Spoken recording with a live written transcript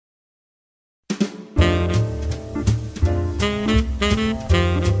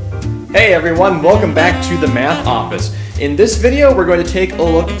Hey everyone, welcome back to the Math Office. In this video, we're going to take a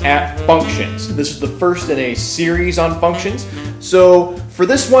look at functions. This is the first in a series on functions. So for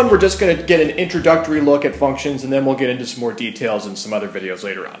this one, we're just going to get an introductory look at functions, and then we'll get into some more details in some other videos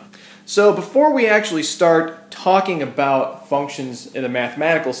later on. So before we actually start talking about functions in a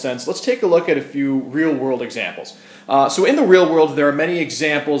mathematical sense, let's take a look at a few real-world examples. So in the real world, there are many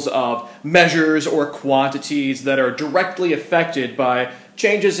examples of measures or quantities that are directly affected by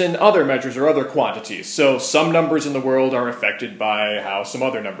changes in other measures or other quantities. So some numbers in the world are affected by how some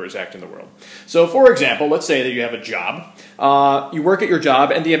other numbers act in the world. So for example, let's say that you have a job. You work at your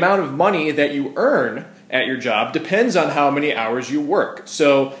job, and the amount of money that you earn at your job depends on how many hours you work.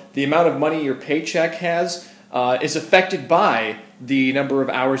 So the amount of money your paycheck has is affected by the number of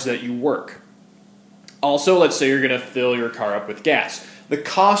hours that you work. Also, let's say you're going to fill your car up with gas. The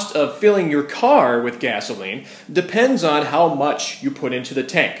cost of filling your car with gasoline depends on how much you put into the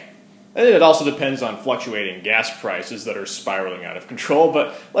tank. And it also depends on fluctuating gas prices that are spiraling out of control,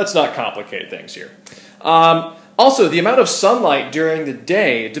 but let's not complicate things here. Also, the amount of sunlight during the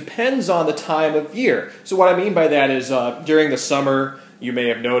day depends on the time of year. So what I mean by that is during the summer, you may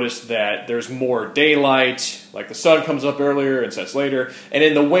have noticed that there's more daylight, like the sun comes up earlier and sets later, and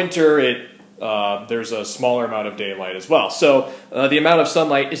in the winter there's a smaller amount of daylight as well. So the amount of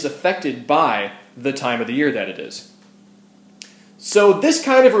sunlight is affected by the time of the year that it is. So this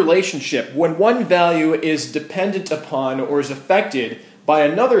kind of relationship, when one value is dependent upon or is affected by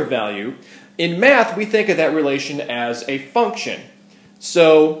another value, in math we think of that relation as a function.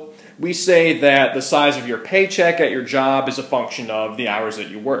 So we say that the size of your paycheck at your job is a function of the hours that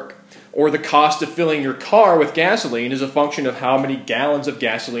you work. Or the cost of filling your car with gasoline is a function of how many gallons of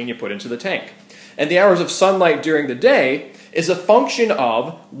gasoline you put into the tank. And the hours of sunlight during the day is a function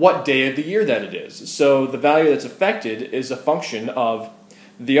of what day of the year that it is. So the value that's affected is a function of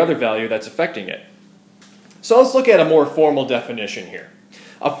the other value that's affecting it. So let's look at a more formal definition here.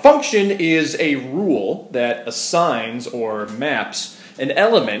 A function is a rule that assigns or maps an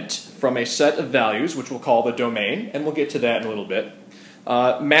element from a set of values, which we'll call the domain, and we'll get to that in a little bit.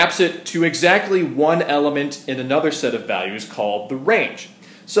 Maps it to exactly one element in another set of values called the range.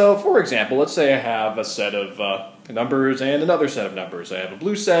 So for example, let's say I have a set of numbers and another set of numbers. I have a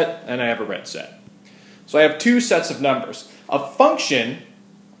blue set and I have a red set. So I have two sets of numbers. A function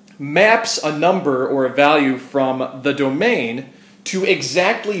maps a number or a value from the domain to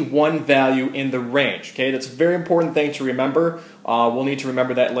exactly one value in the range. Okay, that's a very important thing to remember. We'll need to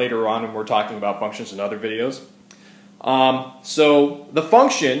remember that later on when we're talking about functions in other videos. So the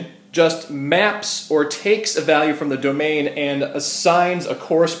function just maps or takes a value from the domain and assigns a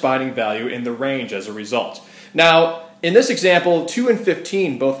corresponding value in the range as a result. Now, in this example, 2 and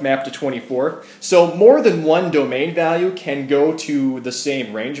 15 both map to 24, so more than one domain value can go to the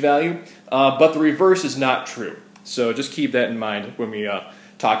same range value, but the reverse is not true. So just keep that in mind when we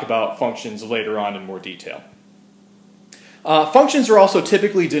talk about functions later on in more detail. Functions are also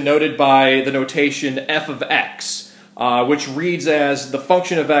typically denoted by the notation f of x, which reads as the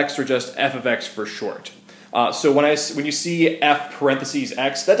function of x, or just f of x for short. So when you see f parentheses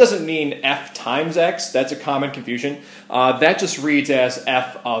x, that doesn't mean f times x. That's a common confusion. That just reads as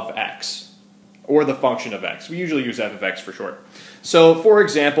f of x, or the function of x. We usually use f of x for short. So for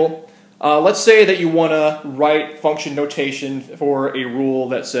example, let's say that you want to write function notation for a rule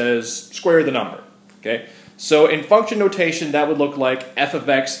that says square the number. Okay? So in function notation, that would look like f of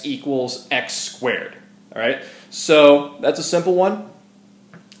x equals x squared. All right? So that's a simple one.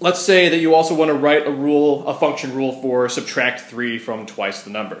 Let's say that you also want to write a function rule for subtract 3 from twice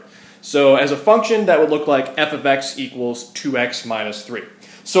the number. So as a function, that would look like f of x equals 2x minus 3.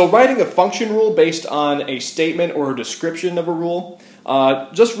 So writing a function rule based on a statement or a description of a rule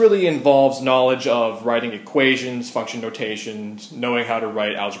just really involves knowledge of writing equations, function notations, knowing how to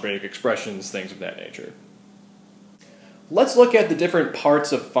write algebraic expressions, things of that nature. Let's look at the different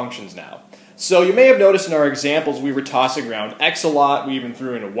parts of functions now. So you may have noticed in our examples we were tossing around x a lot, we even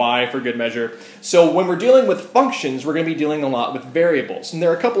threw in a y for good measure. So when we're dealing with functions, we're going to be dealing a lot with variables. And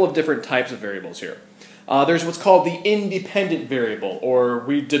there are a couple of different types of variables here. There's what's called the independent variable, or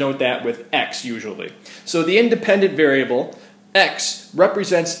we denote that with x usually. So the independent variable, x,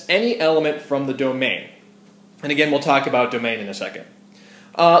 represents any element from the domain. And again, we'll talk about domain in a second.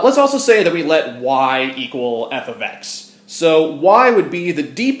 Let's also say that we let y equal f of x. So y would be the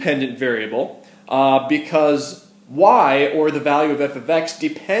dependent variable because y, or the value of f of x,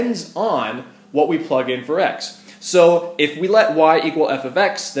 depends on what we plug in for x. So if we let y equal f of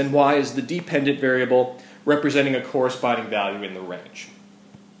x, then y is the dependent variable representing a corresponding value in the range.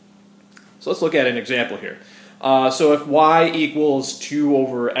 So let's look at an example here. So if y equals 2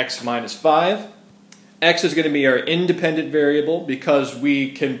 over x minus 5, x is going to be our independent variable because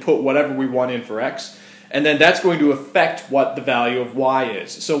we can put whatever we want in for x. And then that's going to affect what the value of y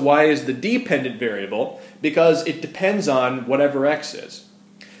is. So y is the dependent variable because it depends on whatever x is.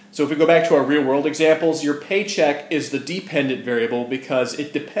 So if we go back to our real world examples, your paycheck is the dependent variable because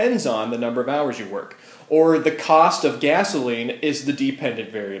it depends on the number of hours you work. Or the cost of gasoline is the dependent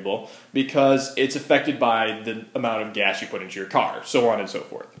variable because it's affected by the amount of gas you put into your car, so on and so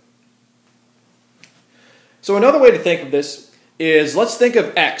forth. So another way to think of this is, let's think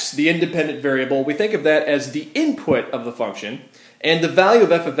of x, the independent variable. We think of that as the input of the function, and the value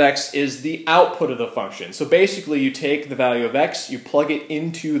of f of x is the output of the function. So basically you take the value of x, you plug it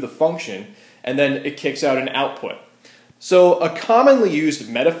into the function, and then it kicks out an output. So a commonly used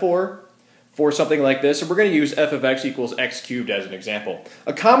metaphor for something like this, and we're going to use f of x equals x cubed as an example.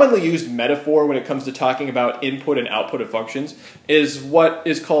 A commonly used metaphor when it comes to talking about input and output of functions is what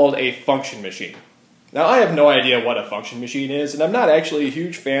is called a function machine. Now, I have no idea what a function machine is, and I'm not actually a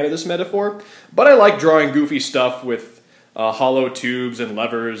huge fan of this metaphor, but I like drawing goofy stuff with hollow tubes and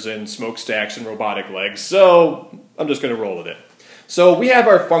levers and smokestacks and robotic legs, so I'm just going to roll with it. So we have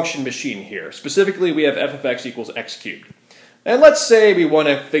our function machine here. Specifically, we have f of x equals x cubed. And let's say we want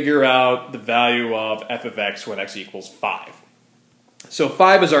to figure out the value of f of x when x equals 5. So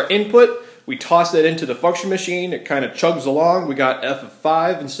 5 is our input. We toss that into the function machine. It kind of chugs along. We got f of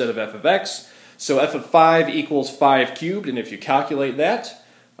 5 instead of f of x. So f of 5 equals 5 cubed, and if you calculate that,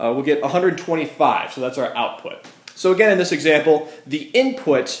 we'll get 125, so that's our output. So again, in this example, the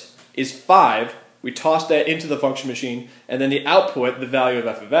input is 5, we toss that into the function machine, and then the output, the value of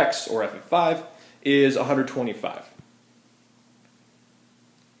f of x, or f of 5, is 125.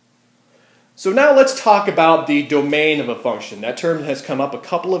 So now let's talk about the domain of a function. That term has come up a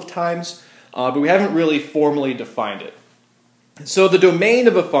couple of times, but we haven't really formally defined it. So the domain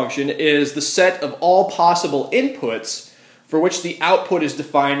of a function is the set of all possible inputs for which the output is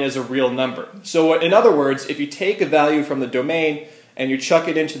defined as a real number. So in other words, if you take a value from the domain and you chuck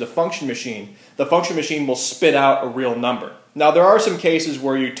it into the function machine will spit out a real number. Now there are some cases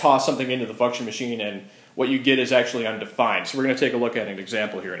where you toss something into the function machine and what you get is actually undefined. So we're going to take a look at an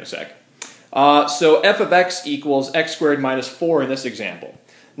example here in a sec. So f of x equals x squared minus 4 in this example.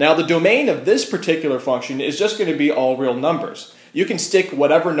 Now the domain of this particular function is just going to be all real numbers. You can stick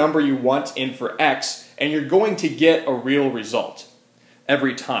whatever number you want in for x and you're going to get a real result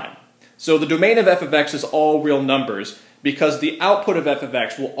every time. So the domain of f of x is all real numbers because the output of f of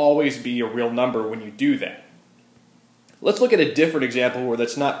x will always be a real number when you do that. Let's look at a different example where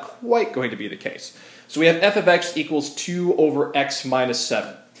that's not quite going to be the case. So we have f of x equals 2 over x minus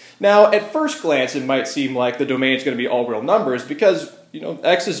 7. Now at first glance it might seem like the domain is going to be all real numbers because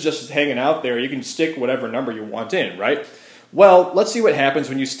x is just hanging out there. You can stick whatever number you want in, right? Well, let's see what happens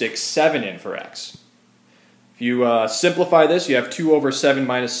when you stick 7 in for x. If you simplify this, you have 2 over 7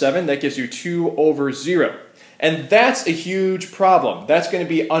 minus 7. That gives you 2 over 0. And that's a huge problem. That's going to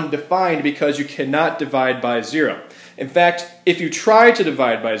be undefined because you cannot divide by 0. In fact, if you try to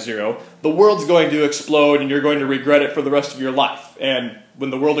divide by 0, the world's going to explode and you're going to regret it for the rest of your life. And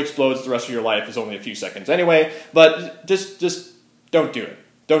when the world explodes, the rest of your life is only a few seconds anyway. But just don't do it.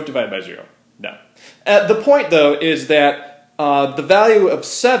 Don't divide by 0. No. The point, though, is that the value of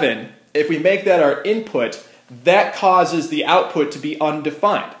 7, if we make that our input, that causes the output to be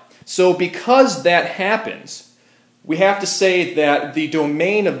undefined. So because that happens, we have to say that the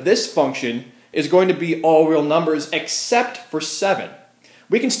domain of this function is going to be all real numbers except for 7.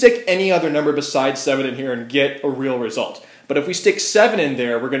 We can stick any other number besides 7 in here and get a real result. But if we stick 7 in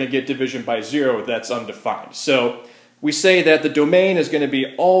there, we're going to get division by 0 that's undefined. So we say that the domain is going to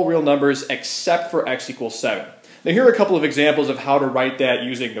be all real numbers except for x equals 7. Now here are a couple of examples of how to write that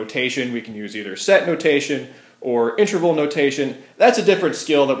using notation. We can use either set notation or interval notation. That's a different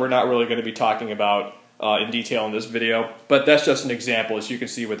skill that we're not really going to be talking about in detail in this video, but that's just an example so you can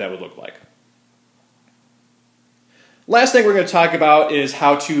see what that would look like. Last thing we're going to talk about is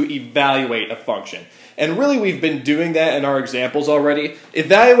how to evaluate a function. And really we've been doing that in our examples already.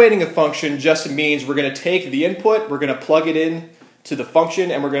 Evaluating a function just means we're going to take the input, we're going to plug it in to the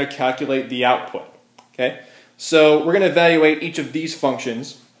function, and we're going to calculate the output. Okay? So we're going to evaluate each of these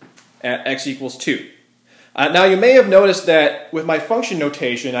functions at x equals 2. Now you may have noticed that with my function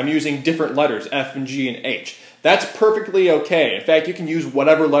notation I'm using different letters, f and g and h. That's perfectly okay. In fact, you can use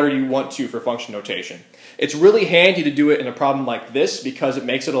whatever letter you want to for function notation. It's really handy to do it in a problem like this because it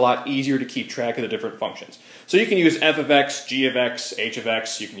makes it a lot easier to keep track of the different functions. So you can use f of x, g of x, h of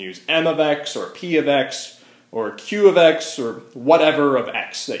x, you can use m of x or p of x or q of x or whatever of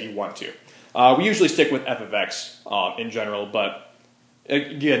x that you want to. We usually stick with f of x in general, but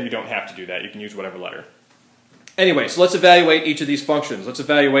again, you don't have to do that. You can use whatever letter. Anyway, so let's evaluate each of these functions. Let's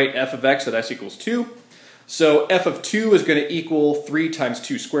evaluate f of x at s equals 2. So f of 2 is going to equal 3 times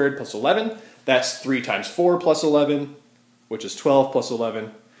 2 squared plus 11. That's 3 times 4 plus 11, which is 12 plus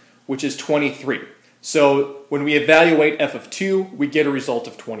 11, which is 23. So when we evaluate f of 2, we get a result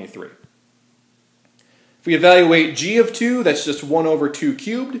of 23. If we evaluate g of 2, that's just 1 over 2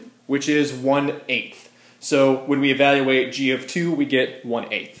 cubed, which is 1/8. So when we evaluate g of 2, we get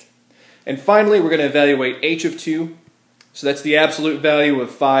 1/8. And finally, we're going to evaluate h of 2. So that's the absolute value of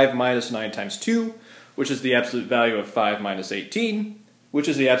 5 minus 9 times 2, which is the absolute value of 5 minus 18, which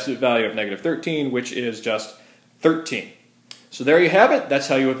is the absolute value of negative 13, which is just 13. So there you have it. That's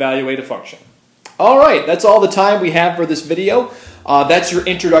how you evaluate a function. All right, that's all the time we have for this video. That's your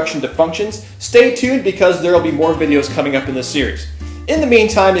introduction to functions. Stay tuned because there will be more videos coming up in this series. In the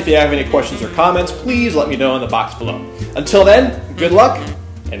meantime, if you have any questions or comments, please let me know in the box below. Until then, good luck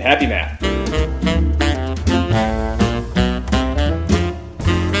and happy math.